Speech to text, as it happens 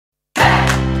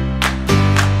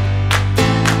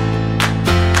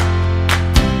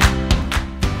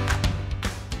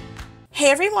Hey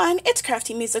everyone, it's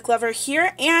Crafty Music Lover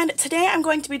here, and today I'm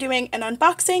going to be doing an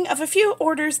unboxing of a few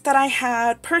orders that I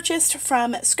had purchased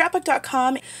from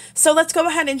scrapbook.com. So let's go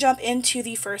ahead and jump into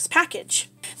the first package.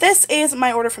 This is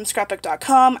my order from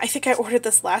scrapbook.com. I think I ordered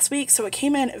this last week, so it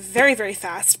came in very, very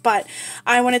fast, but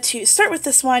I wanted to start with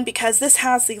this one because this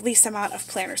has the least amount of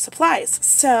planner supplies.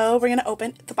 So we're going to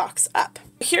open the box up.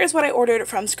 Here's what I ordered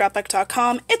from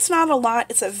scrapbook.com. It's not a lot,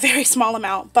 it's a very small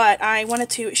amount, but I wanted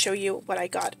to show you what I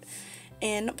got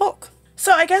in bulk.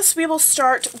 So I guess we will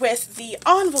start with the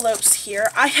envelopes here.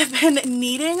 I have been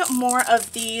needing more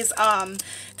of these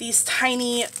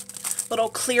tiny little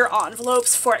clear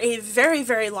envelopes for a very,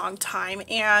 very long time,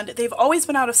 and they've always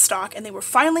been out of stock, and they were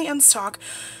finally in stock,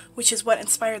 which is what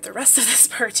inspired the rest of this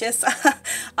purchase.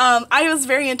 I was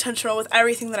very intentional with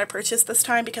everything that I purchased this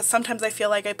time because sometimes I feel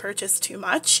like I purchased too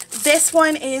much. This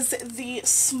one is the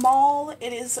small.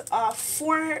 It is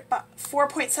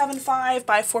 4.75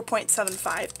 by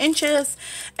 4.75 inches,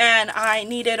 and I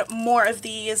needed more of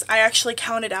these. I actually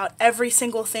counted out every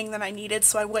single thing that I needed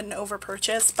so I wouldn't over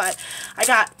purchase, but I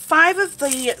got 5 of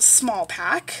the small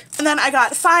pack, and then I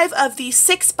got 5 of the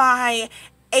 6 by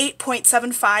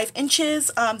 8.75 inches.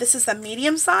 This is the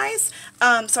medium size.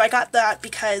 So I got that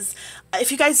because if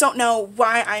you guys don't know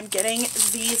why I'm getting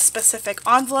these specific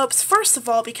envelopes, first of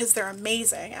all, because they're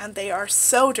amazing and they are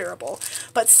so durable.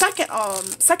 But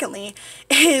secondly,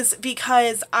 is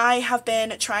because I have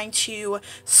been trying to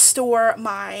store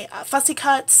my fussy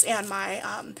cuts and my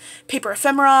paper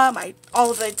ephemera,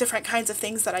 all of the different kinds of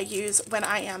things that I use when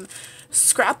I am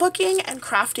scrapbooking and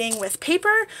crafting with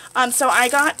paper. So I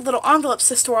got little envelopes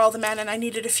to store all them in, and I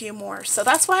needed a few more, so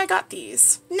that's why I got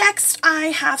these. Next, I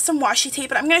have some washi tape,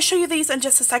 and I'm going to show you these in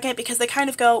just a second because they kind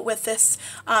of go with this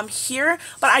here.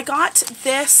 But I got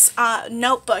this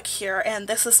notebook here, and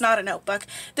this is not a notebook.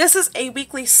 This is a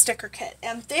weekly sticker kit,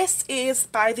 and this is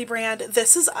by the brand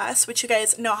This Is Us, which you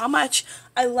guys know how much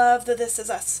I love the This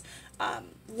Is Us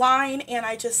line, and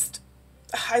I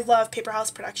love Paper House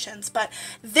Productions. But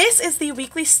this is the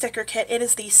weekly sticker kit. It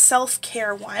is the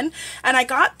self-care one, and I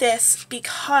got this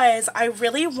because I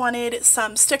really wanted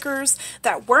some stickers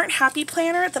that weren't Happy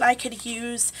Planner that I could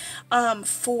use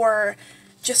for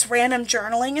just random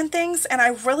journaling and things, and I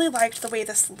really liked the way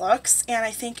this looks, and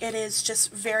I think it is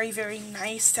just very, very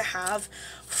nice to have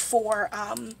for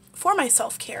my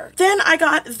self-care. Then I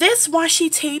got this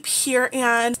washi tape here,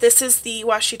 and this is the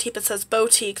washi tape. It says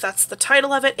Boutique. That's the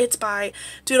title of it. It's by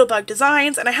Doodlebug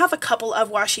Designs, and I have a couple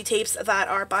of washi tapes that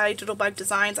are by Doodlebug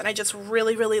Designs, and I just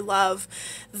really, really love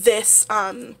this.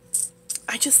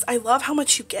 I love how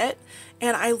much you get,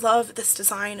 and I love this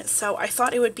design, so I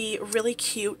thought it would be really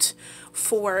cute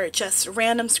for just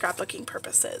random scrapbooking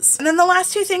purposes. And then the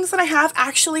last two things that I have,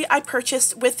 actually I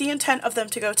purchased with the intent of them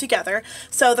to go together.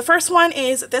 So the first one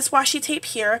is this washi tape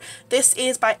here. This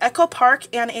is by Echo Park,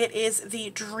 and it is the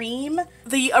Dream.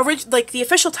 The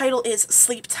official title is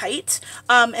Sleep Tight,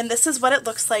 and this is what it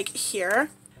looks like here.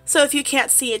 So if you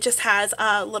can't see, it just has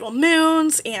little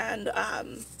moons and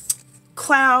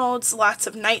clouds, lots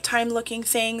of nighttime looking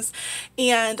things,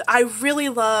 and I really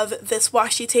love this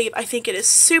washi tape. I think it is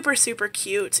super, super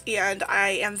cute, and I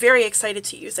am very excited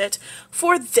to use it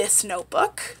for this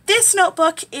notebook. This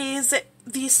notebook is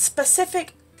the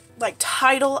specific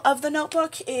title of the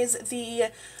notebook is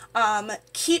the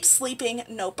Keep Sleeping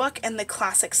notebook in the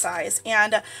classic size,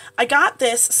 and I got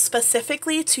this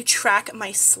specifically to track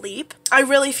my sleep. I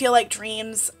really feel like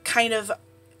dreams kind of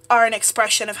are an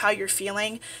expression of how you're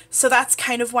feeling, so that's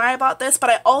kind of why I bought this, but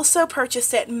I also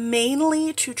purchased it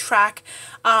mainly to track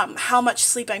how much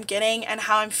sleep I'm getting and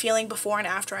how I'm feeling before and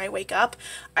after I wake up.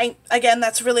 Again,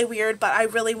 that's really weird, but I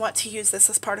really want to use this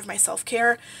as part of my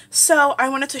self-care, so I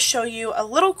wanted to show you a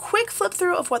little quick flip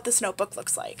through of what this notebook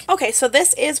looks like. Okay, so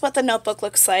this is what the notebook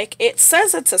looks like. It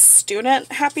says it's a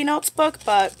student Happy Notes book,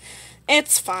 but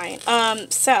it's fine.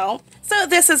 So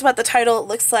this is what the title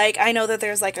looks like. I know that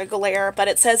there's a glare, but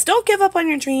it says, "Don't give up on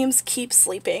your dreams, keep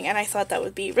sleeping." And I thought that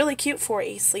would be really cute for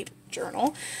a sleep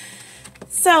journal.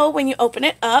 So when you open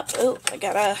it up, oh, I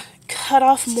gotta cut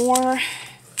off more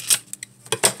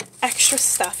extra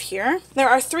stuff here. There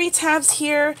are 3 tabs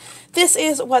here. This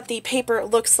is what the paper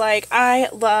looks like. I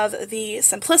love the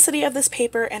simplicity of this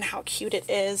paper and how cute it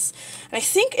is. And I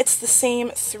think it's the same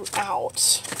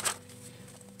throughout.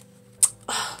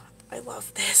 Oh, I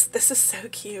love this. This is so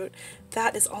cute.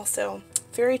 That is also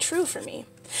very true for me.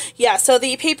 Yeah, so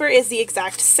the paper is the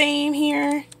exact same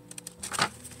here.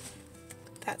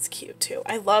 That's cute too.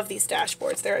 I love these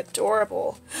dashboards. They're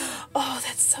adorable. Oh,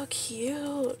 that's so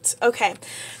cute. Okay,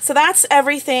 so that's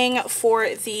everything for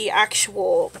the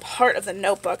actual part of the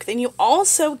notebook. Then you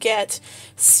also get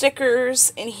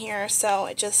stickers in here. So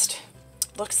it just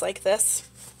looks like this.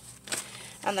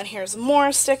 And then here's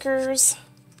more stickers.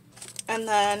 And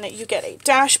then you get a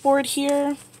dashboard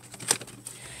here.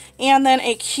 And then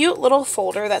a cute little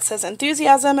folder that says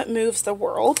Enthusiasm Moves the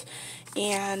World.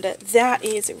 And that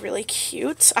is really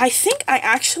cute. I think I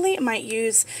actually might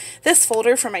use this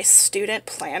folder for my student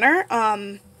planner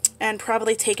and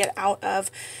probably take it out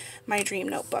of my dream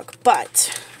notebook.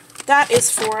 But that is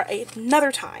for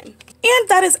another time. And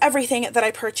that is everything that I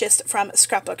purchased from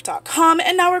scrapbook.com.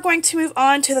 And now we're going to move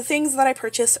on to the things that I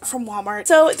purchased from Walmart.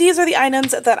 So these are the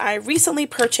items that I recently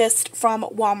purchased from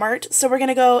Walmart. So we're going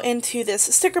to go into this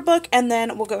sticker book and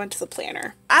then we'll go into the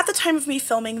planner. At the time of me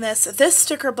filming this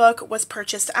sticker book was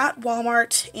purchased at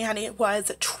Walmart and it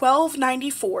was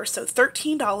 $12.94, so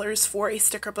 $13 for a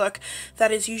sticker book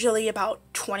that is usually about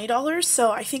 $20.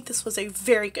 So I think this was a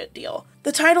very good deal.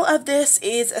 The title of this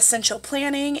is Essential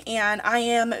Planning, and I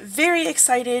am very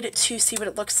excited to see what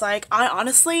it looks like. I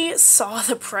honestly saw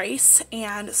the price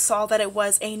and saw that it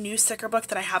was a new sticker book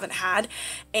that I haven't had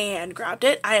and grabbed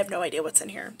it. I have no idea what's in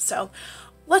here, so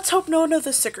let's hope none of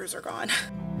the stickers are gone.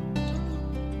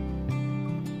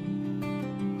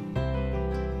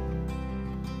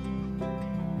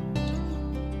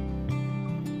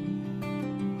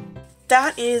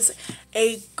 That is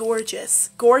a gorgeous,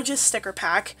 gorgeous sticker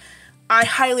pack. I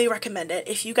highly recommend it.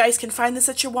 If you guys can find this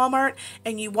at your Walmart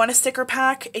and you want a sticker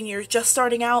pack and you're just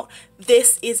starting out,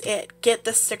 this is it. Get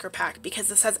the sticker pack because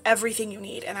this has everything you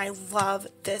need, and I love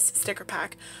this sticker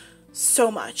pack so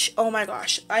much. Oh my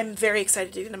gosh, I'm very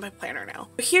excited to get into my planner now.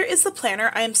 Here is the planner.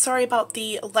 I am sorry about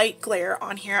the light glare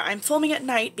on here. I'm filming at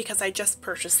night because I just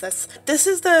purchased this. This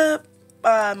is the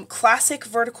classic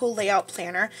vertical layout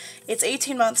planner. It's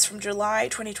 18 months from July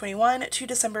 2021 to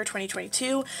December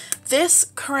 2022.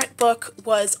 This current book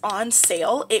was on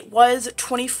sale. It was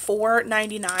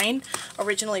 $24.99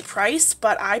 originally priced,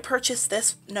 but I purchased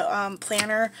this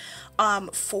planner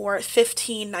for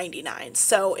 $15.99.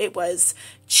 So it was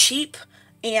cheap,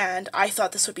 and I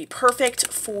thought this would be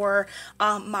perfect for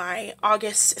my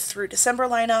August through December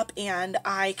lineup, and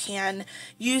I can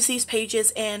use these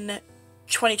pages in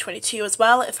 2022 as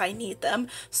well if I need them.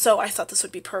 So I thought this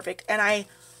would be perfect, and I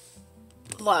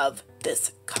love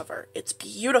this cover. It's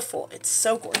beautiful. It's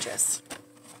so gorgeous.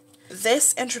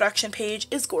 This introduction page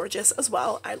is gorgeous as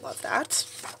well. I love that.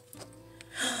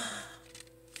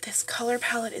 This color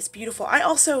palette is beautiful. I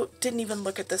also didn't even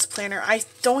look at this planner. I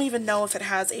don't even know if it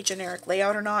has a generic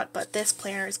layout or not, but this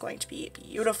planner is going to be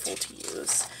beautiful to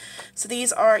use. So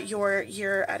these are your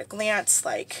year at a glance,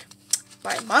 like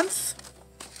by month.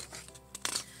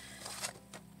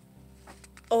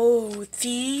 Oh,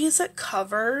 these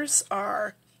covers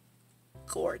are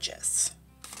gorgeous.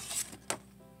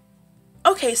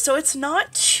 Okay, so it's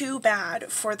not too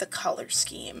bad for the color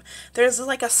scheme. There's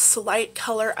like a slight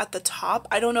color at the top.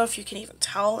 I don't know if you can even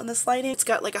tell in this lighting. It's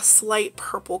got like a slight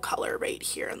purple color right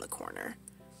here in the corner.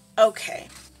 Okay,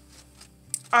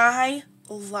 I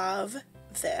love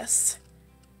this.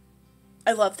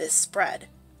 I love this spread.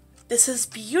 This is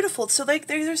beautiful. So like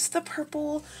there's the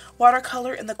purple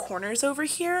watercolor in the corners over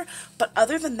here, but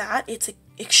other than that, it's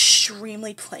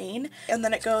extremely plain. And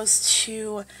then it goes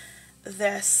to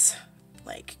this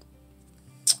like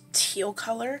teal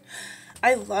color.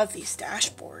 I love these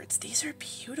dashboards. These are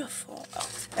beautiful. Oh,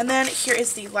 and then here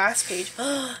is the last page.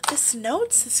 Oh, this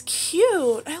notes is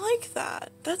cute. I like that.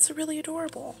 That's really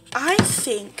adorable. I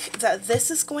think that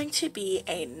this is going to be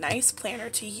a nice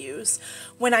planner to use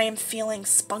when I am feeling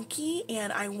spunky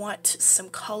and I want some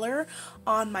color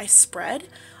on my spread.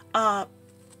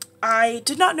 I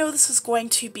did not know this was going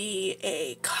to be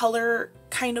a color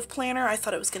kind of planner. I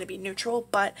thought it was going to be neutral,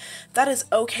 but that is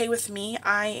okay with me.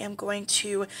 I am going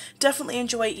to definitely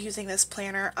enjoy using this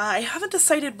planner. I haven't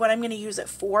decided what I'm going to use it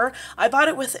for. I bought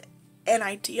it with an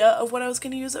idea of what I was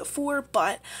going to use it for,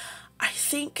 but I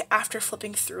think after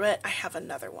flipping through it, I have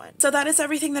another one. So that is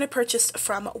everything that I purchased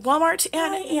from Walmart,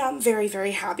 and I am very,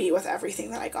 very happy with everything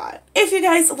that I got. If you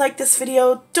guys like this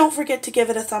video, don't forget to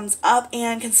give it a thumbs up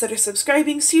and consider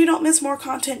subscribing so you don't miss more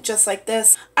content just like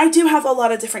this. I do have a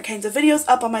lot of different kinds of videos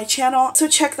up on my channel, so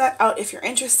check that out if you're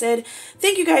interested.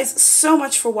 Thank you guys so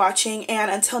much for watching, and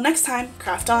until next time,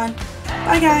 craft on.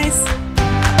 Bye guys!